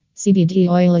CBD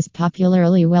oil is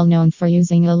popularly well known for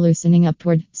using a loosening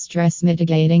upward, stress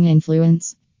mitigating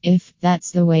influence. If that's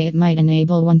the way it might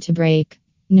enable one to break.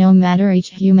 No matter, each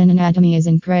human anatomy is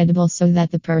incredible, so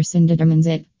that the person determines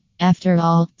it. After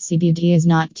all, CBD is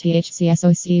not THC,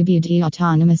 so CBD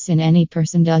autonomous in any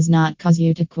person does not cause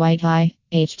you to quite high.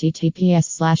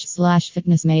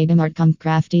 https://fitnessmegamart.com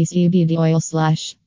Crafty CBD oil /